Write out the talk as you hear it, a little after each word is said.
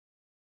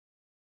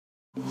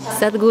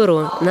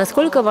Садгуру,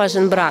 насколько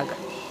важен брак?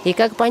 И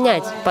как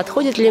понять,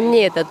 подходит ли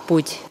мне этот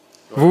путь?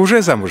 Вы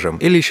уже замужем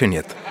или еще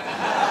нет?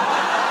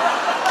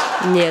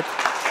 Нет.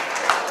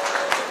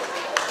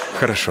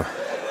 Хорошо.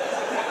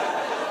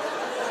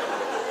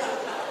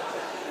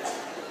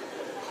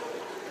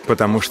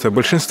 Потому что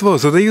большинство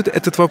задают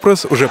этот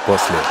вопрос уже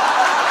после.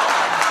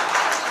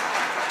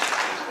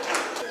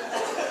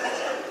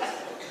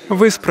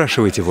 Вы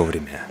спрашиваете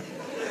вовремя.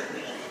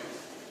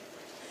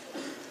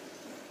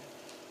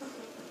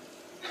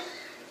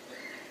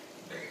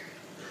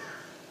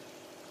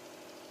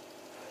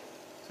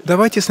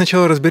 Давайте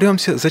сначала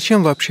разберемся,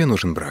 зачем вообще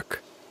нужен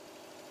брак.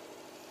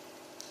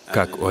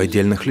 Как у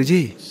отдельных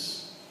людей,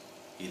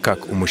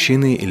 как у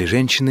мужчины или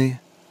женщины,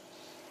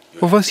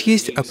 у вас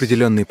есть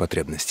определенные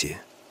потребности.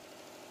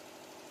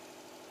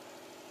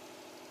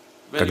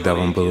 Когда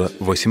вам было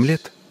 8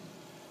 лет,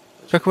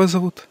 как вас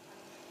зовут?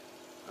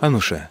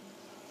 Ануша.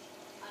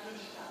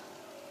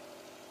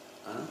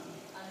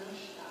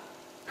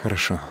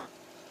 Хорошо.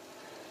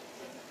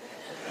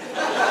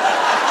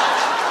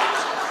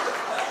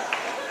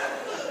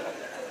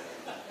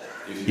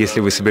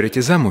 Если вы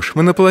соберетесь замуж,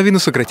 мы наполовину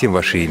сократим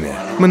ваше имя.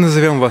 Мы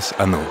назовем вас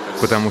Ану,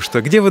 потому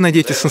что где вы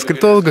найдете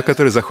санскритолога,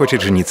 который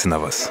захочет жениться на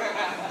вас?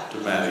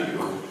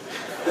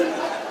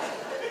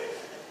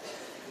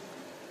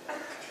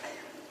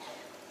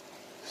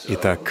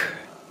 Итак,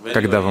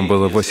 когда вам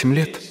было 8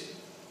 лет,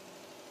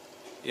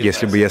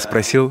 если бы я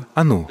спросил: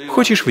 «Ану,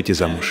 хочешь выйти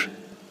замуж?»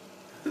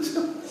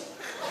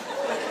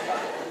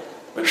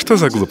 Что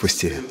за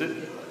глупости?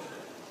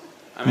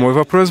 Мой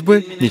вопрос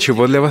бы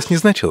ничего для вас не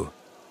значил.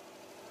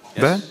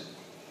 Да?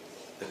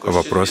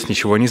 Вопрос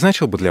ничего не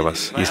значил бы для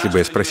вас. Если бы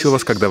я спросил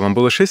вас, когда вам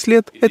было 6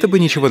 лет, это бы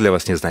ничего для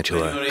вас не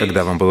значило.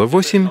 Когда вам было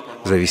 8,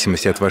 в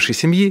зависимости от вашей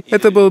семьи,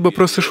 это было бы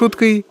просто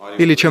шуткой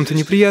или чем-то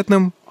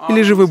неприятным,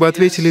 или же вы бы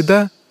ответили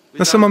 «да»,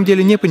 на самом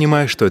деле не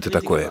понимая, что это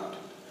такое.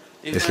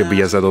 Если бы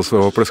я задал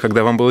свой вопрос,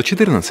 когда вам было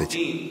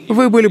 14,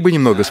 вы были бы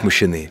немного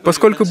смущены,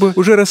 поскольку бы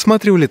уже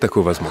рассматривали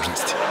такую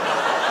возможность.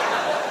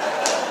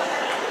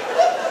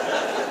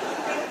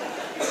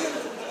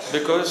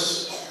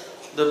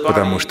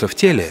 Потому что в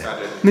теле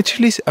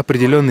начались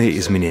определенные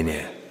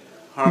изменения.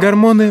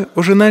 Гормоны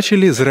уже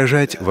начали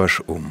заражать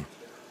ваш ум.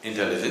 И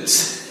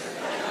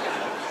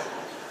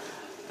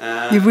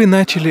вы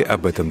начали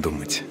об этом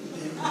думать.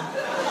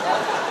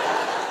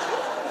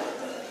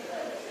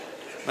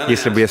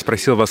 Если бы я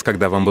спросил вас,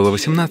 когда вам было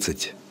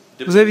 18,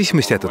 в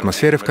зависимости от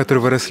атмосферы, в которой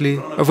вы росли,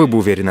 вы бы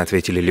уверенно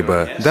ответили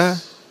либо «да»,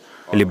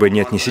 либо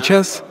 «нет, не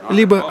сейчас»,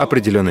 либо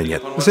определенно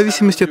 «нет», в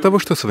зависимости от того,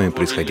 что с вами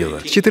происходило,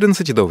 с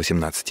 14 до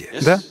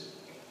 18, да?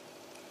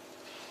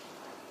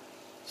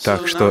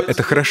 Так что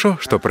это хорошо,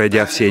 что,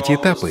 пройдя все эти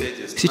этапы,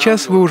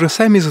 сейчас вы уже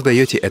сами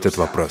задаете этот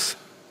вопрос.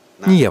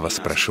 Не я вас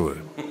спрашиваю.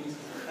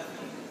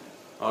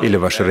 Или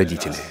ваши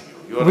родители.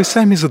 Вы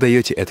сами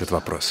задаете этот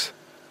вопрос.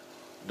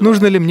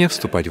 Нужно ли мне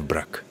вступать в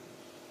брак?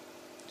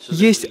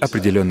 Есть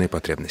определенные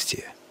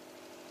потребности.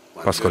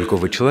 Поскольку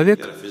вы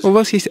человек, у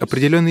вас есть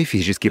определенные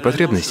физические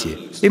потребности,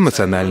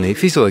 эмоциональные,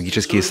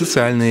 физиологические,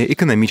 социальные,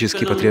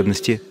 экономические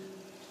потребности.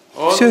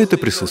 Все это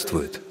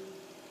присутствует.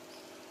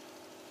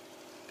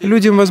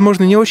 Людям,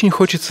 возможно, не очень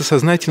хочется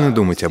сознательно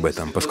думать об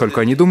этом, поскольку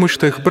они думают,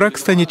 что их брак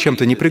станет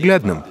чем-то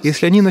неприглядным,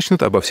 если они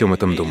начнут обо всем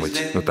этом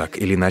думать. Но так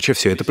или иначе,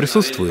 все это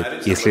присутствует.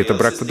 Если это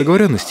брак по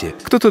договоренности,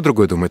 кто-то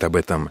другой думает об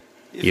этом.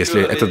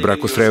 Если этот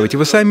брак устраиваете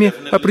вы сами,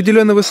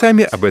 определенно вы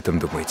сами об этом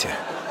думаете.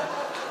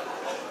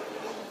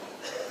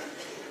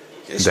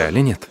 Да или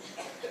нет?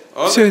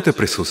 Все это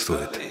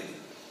присутствует.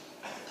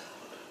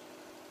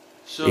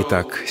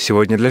 Итак,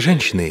 сегодня для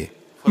женщины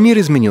мир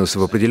изменился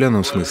в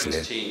определенном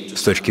смысле.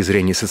 С точки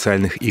зрения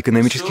социальных и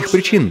экономических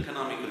причин,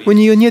 у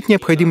нее нет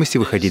необходимости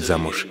выходить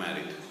замуж,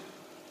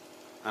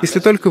 если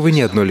только вы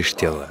не одно лишь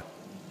тело.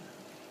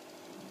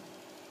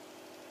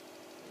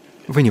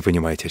 Вы не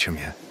понимаете, о чем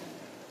я.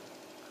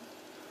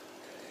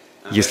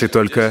 Если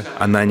только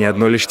она не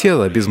одно лишь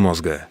тело, без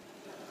мозга.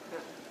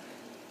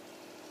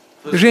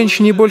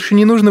 Женщине больше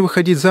не нужно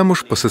выходить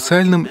замуж по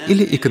социальным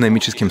или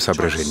экономическим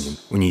соображениям.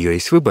 У нее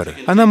есть выбор.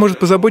 Она может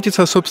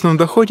позаботиться о собственном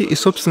доходе и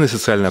собственной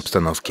социальной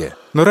обстановке.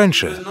 Но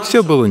раньше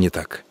все было не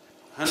так.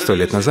 100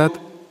 лет назад,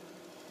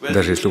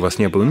 даже если у вас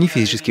не было ни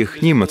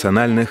физических, ни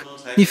эмоциональных,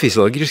 ни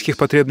физиологических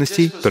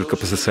потребностей, только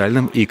по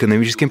социальным и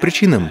экономическим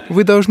причинам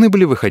вы должны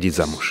были выходить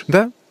замуж,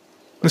 да?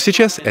 Но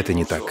сейчас это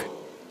не так.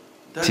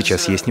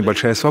 Сейчас есть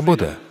небольшая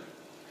свобода.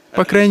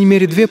 По крайней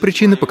мере, 2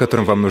 причины, по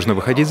которым вам нужно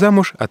выходить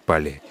замуж,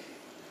 отпали.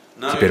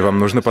 Теперь вам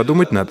нужно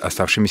подумать над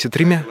оставшимися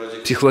 3.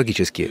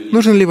 Психологически.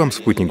 Нужен ли вам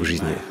спутник в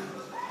жизни?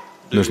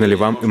 Нужно ли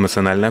вам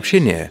эмоциональное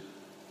общение?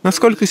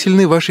 Насколько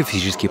сильны ваши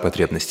физические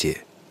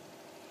потребности?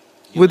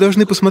 Вы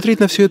должны посмотреть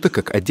на все это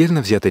как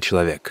отдельно взятый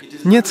человек.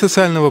 Нет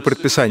социального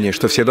предписания,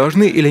 что все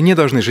должны или не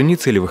должны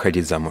жениться или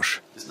выходить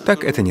замуж.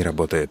 Так это не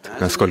работает.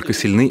 Насколько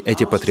сильны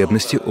эти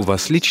потребности у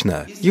вас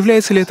лично?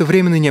 Является ли это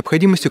временной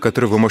необходимостью,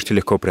 которую вы можете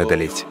легко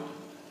преодолеть?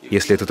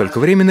 Если это только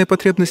временная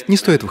потребность, не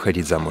стоит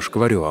выходить замуж,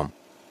 говорю вам.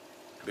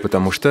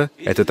 Потому что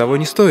это того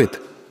не стоит.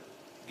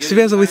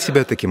 Связывать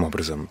себя таким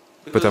образом.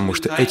 Потому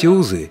что эти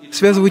узы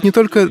связывают не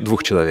только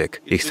двух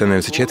человек, их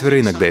становится 4,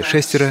 иногда и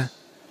 6.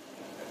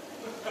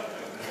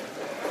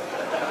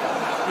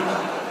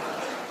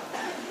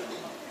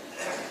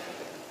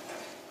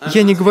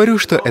 Я не говорю,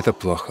 что это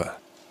плохо.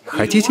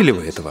 Хотите ли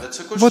вы этого?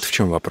 Вот в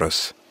чем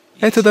вопрос.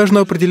 Это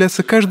должно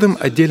определяться каждым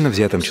отдельно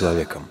взятым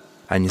человеком,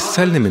 а не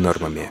социальными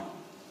нормами.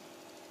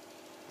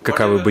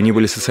 Каковы бы ни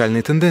были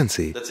социальные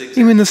тенденции,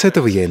 именно с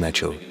этого я и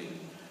начал.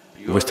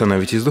 Вы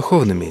становитесь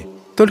духовными,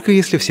 только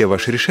если все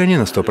ваши решения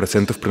на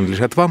 100%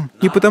 принадлежат вам,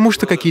 не потому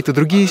что какие-то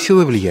другие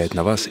силы влияют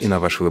на вас и на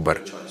ваш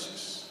выбор.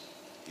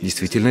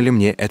 Действительно ли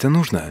мне это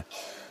нужно?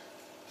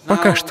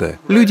 Пока что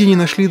люди не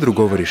нашли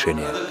другого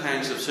решения.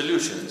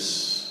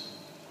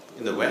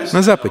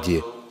 На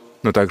Западе,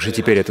 но также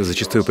теперь это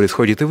зачастую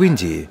происходит и в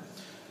Индии,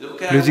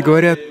 люди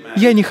говорят: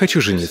 «Я не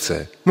хочу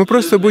жениться, мы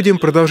просто будем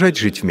продолжать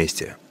жить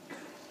вместе».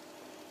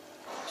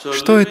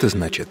 Что это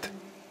значит?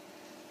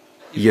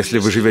 Если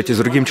вы живете с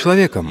другим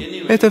человеком,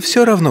 это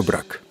все равно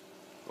брак.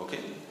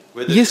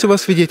 Есть у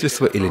вас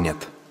свидетельство или нет?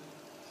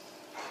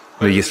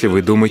 Но если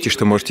вы думаете,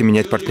 что можете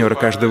менять партнера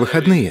каждые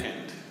выходные,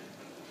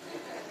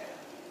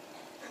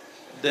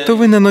 то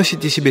вы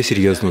наносите себе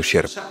серьезный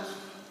ущерб.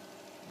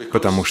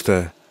 Потому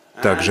что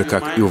так же,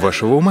 как и у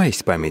вашего ума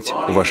есть память,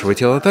 у вашего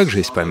тела также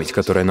есть память,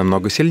 которая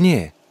намного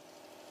сильнее.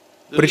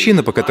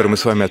 Причина, по которой мы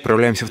с вами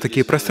отправляемся в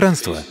такие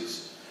пространства,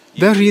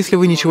 даже если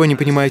вы ничего не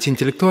понимаете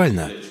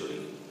интеллектуально,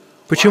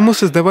 почему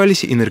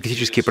создавались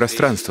энергетические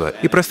пространства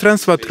и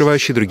пространства,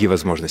 открывающие другие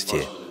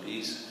возможности?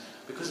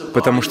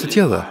 Потому что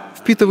тело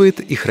впитывает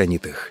и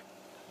хранит их.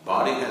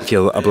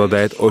 Тело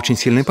обладает очень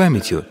сильной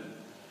памятью.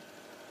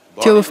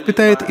 Тело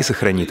впитает и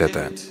сохранит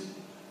это.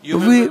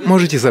 Вы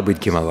можете забыть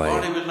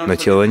Гималаи, но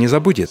тело не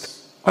забудет.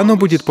 Оно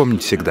будет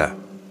помнить всегда.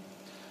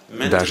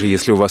 Даже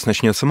если у вас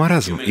начнется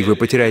маразм, и вы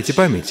потеряете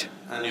память,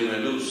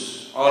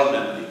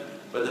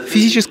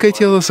 физическое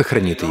тело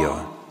сохранит ее.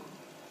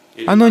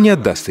 Оно не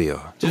отдаст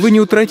ее. Вы не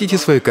утратите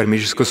свою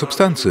кармическую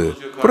субстанцию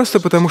просто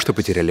потому, что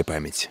потеряли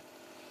память.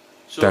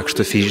 Так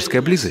что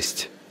физическая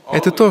близость —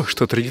 это то,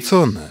 что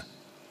традиционно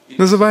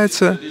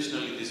называется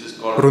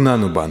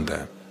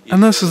рунанубанда.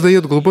 Она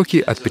создает глубокий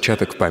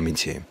отпечаток в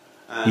памяти.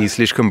 И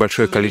слишком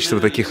большое количество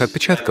таких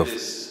отпечатков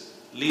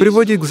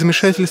приводит к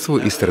замешательству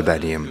и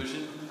страданиям.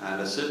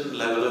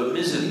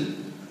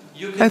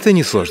 Это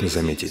несложно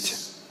заметить.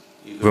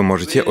 Вы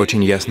можете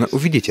очень ясно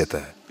увидеть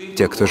это.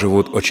 Те, кто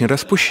живут очень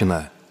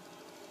распущенно,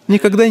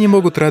 никогда не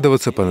могут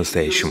радоваться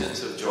по-настоящему.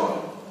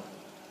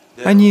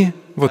 Они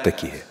вот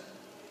такие.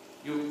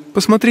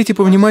 Посмотрите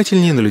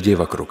повнимательнее на людей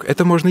вокруг.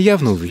 Это можно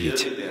явно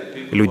увидеть.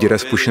 Люди,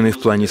 распущенные в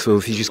плане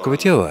своего физического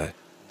тела,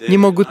 не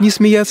могут ни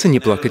смеяться, ни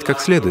плакать как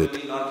следует.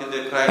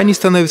 Они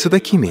становятся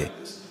такими,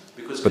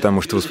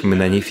 потому что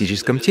воспоминания о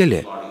физическом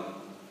теле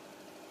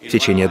в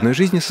течение одной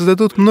жизни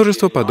создадут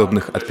множество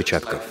подобных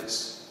отпечатков.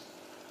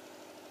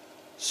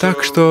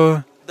 Так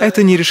что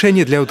это не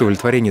решение для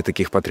удовлетворения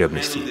таких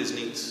потребностей.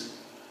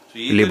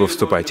 Либо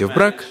вступайте в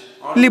брак,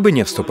 либо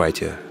не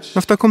вступайте.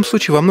 Но в таком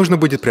случае вам нужно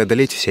будет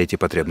преодолеть все эти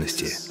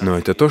потребности. Но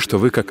это то, что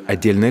вы как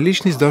отдельная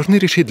личность должны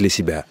решить для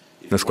себя.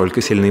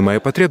 Насколько сильны мои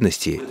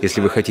потребности,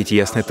 если вы хотите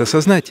ясно это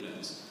осознать.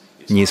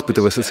 Не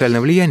испытывая социальное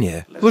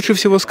влияние, лучше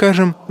всего,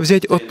 скажем,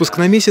 взять отпуск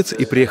на месяц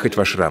и приехать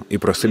в ашрам и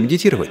просто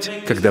медитировать.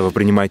 Когда вы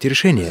принимаете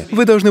решение,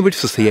 вы должны быть в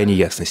состоянии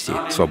ясности,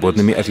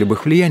 свободными от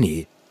любых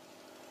влияний.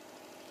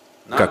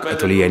 Как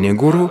от влияния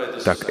гуру,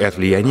 так и от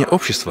влияния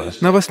общества.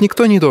 На вас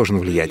никто не должен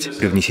влиять.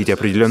 Привнесите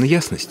определенную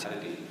ясность.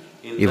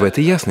 И в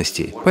этой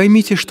ясности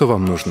поймите, что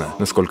вам нужно,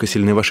 насколько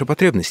сильны ваши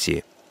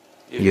потребности.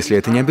 Если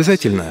это не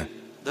обязательно,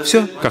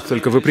 все, как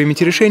только вы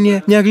примете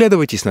решение, не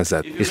оглядывайтесь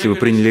назад. Если вы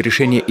приняли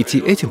решение идти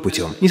этим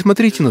путем, не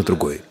смотрите на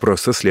другой,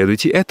 просто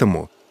следуйте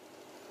этому.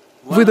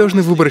 Вы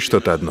должны выбрать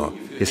что-то одно.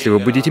 Если вы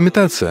будете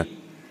метаться,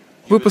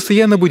 вы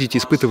постоянно будете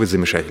испытывать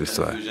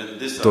замешательство.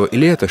 То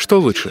или это, что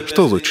лучше,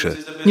 что лучше.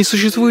 Не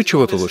существует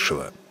чего-то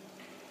лучшего.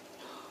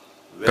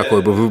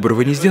 Какой бы выбор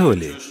вы ни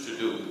сделали,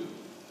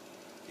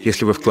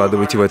 если вы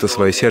вкладываете в это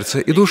свое сердце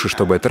и душу,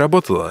 чтобы это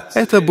работало,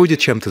 это будет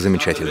чем-то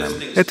замечательным.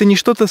 Это не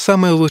что-то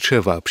самое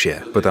лучшее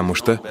вообще, потому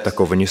что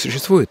такого не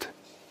существует.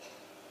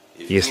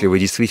 Если вы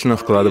действительно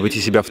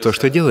вкладываете себя в то,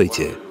 что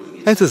делаете,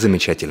 это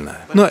замечательно.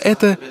 Но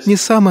это не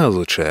самое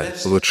лучшее.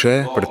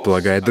 Лучшее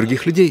предполагает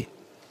других людей.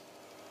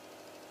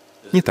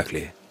 Не так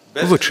ли?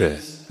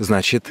 Лучшее.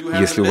 Значит,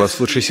 если у вас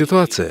лучшая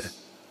ситуация,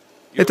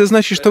 это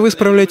значит, что вы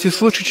справляетесь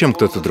лучше, чем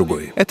кто-то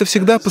другой. Это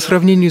всегда по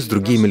сравнению с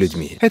другими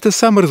людьми. Это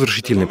самый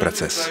разрушительный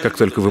процесс. Как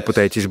только вы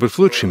пытаетесь быть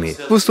лучшими,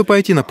 вы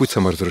вступаете на путь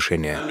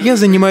саморазрушения. Я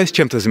занимаюсь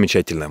чем-то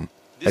замечательным.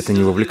 Это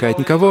не вовлекает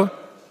никого.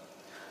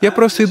 Я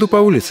просто иду по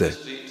улице.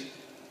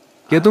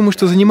 Я думаю,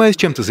 что занимаюсь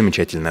чем-то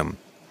замечательным.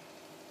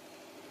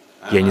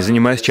 Я не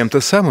занимаюсь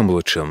чем-то самым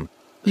лучшим.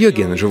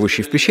 Йогин,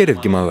 живущий в пещере в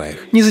Гималаях,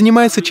 не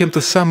занимается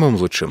чем-то самым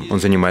лучшим. Он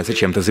занимается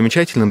чем-то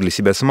замечательным для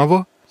себя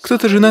самого.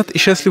 Кто-то женат и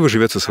счастливо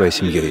живет со своей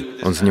семьей.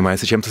 Он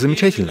занимается чем-то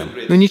замечательным,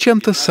 но не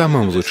чем-то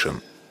самым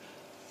лучшим.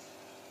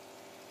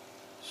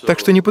 Так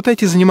что не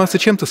пытайтесь заниматься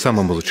чем-то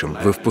самым лучшим.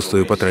 Вы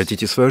впустую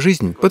потратите свою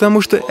жизнь, потому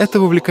что это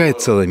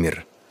вовлекает целый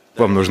мир.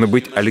 Вам нужно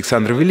быть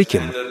Александром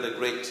Великим,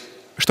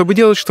 чтобы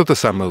делать что-то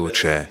самое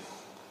лучшее.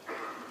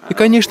 И,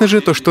 конечно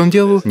же, то, что он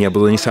делал, не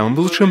было ни самым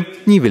лучшим,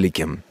 ни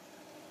великим.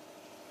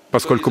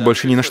 Поскольку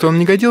больше ни на что он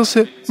не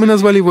годился, мы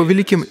назвали его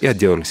великим и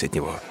отделались от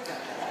него.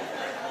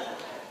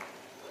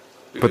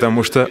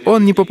 Потому что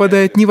он не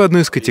попадает ни в одну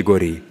из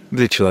категорий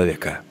для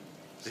человека.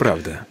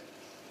 Правда.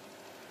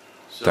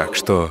 Так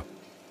что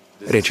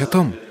речь о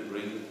том,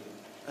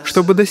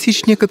 чтобы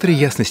достичь некоторой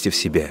ясности в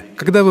себе,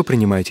 когда вы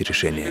принимаете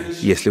решение.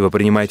 Если вы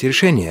принимаете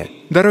решение,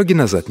 дороги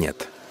назад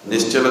нет.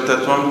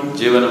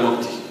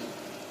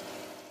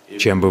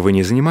 Чем бы вы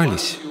ни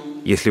занимались,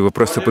 если вы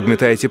просто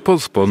подметаете пол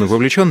с полной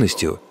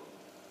вовлеченностью,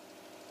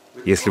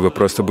 если вы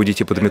просто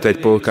будете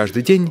подметать пол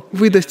каждый день,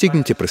 вы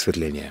достигнете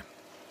просветления.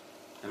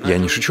 Я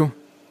не шучу.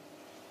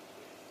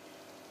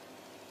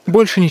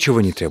 Больше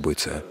ничего не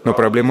требуется. Но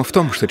проблема в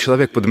том, что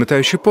человек,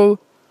 подметающий пол,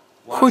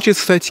 хочет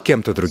стать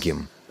кем-то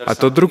другим, а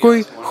тот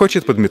другой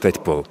хочет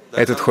подметать пол.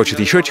 Этот хочет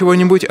еще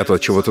чего-нибудь, а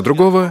тот чего-то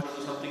другого.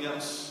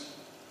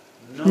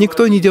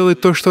 Никто не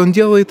делает то, что он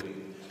делает,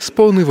 с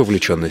полной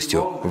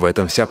вовлеченностью. В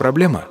этом вся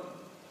проблема.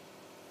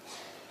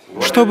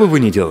 Что бы вы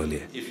ни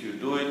делали,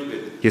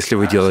 если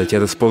вы делаете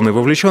это с полной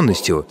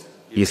вовлеченностью,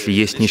 если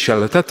есть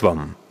нишчала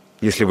таттвам,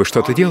 если вы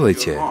что-то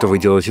делаете, то вы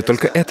делаете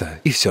только это,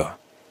 и все.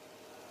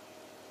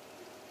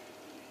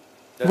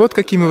 Вот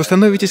какими вы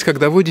становитесь,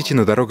 когда водите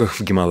на дорогах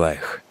в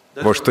Гималаях.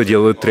 Вот что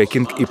делают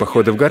трекинг и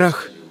походы в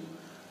горах.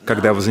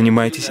 Когда вы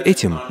занимаетесь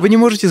этим, вы не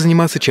можете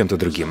заниматься чем-то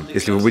другим.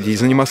 Если вы будете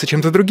заниматься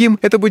чем-то другим,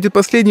 это будет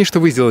последнее, что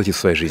вы сделаете в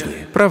своей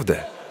жизни.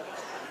 Правда?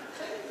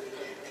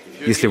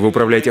 Если вы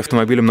управляете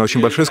автомобилем на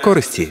очень большой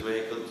скорости,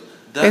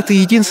 это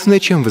единственное,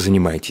 чем вы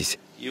занимаетесь.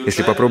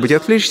 Если попробуете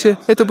отвлечься,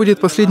 это будет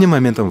последним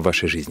моментом в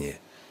вашей жизни.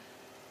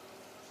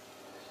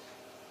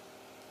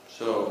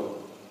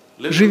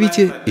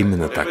 Живите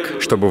именно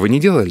так. Что бы вы ни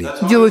делали,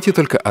 делайте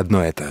только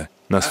одно это,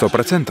 на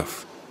 100%.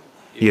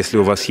 Если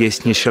у вас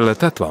есть нишчала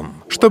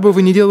таттвам, что бы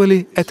вы ни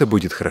делали, это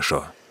будет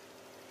хорошо.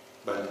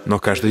 Но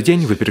каждый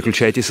день вы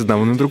переключаетесь с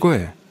одного на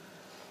другое.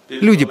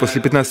 Люди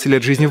после 15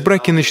 лет жизни в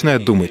браке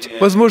начинают думать,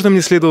 возможно,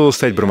 мне следовало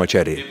стать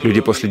брамачари. Люди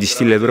после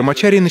 10 лет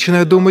брамачари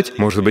начинают думать,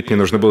 может быть, мне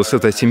нужно было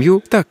создать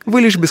семью. Так,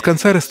 вы лишь без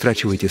конца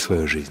растрачиваете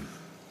свою жизнь.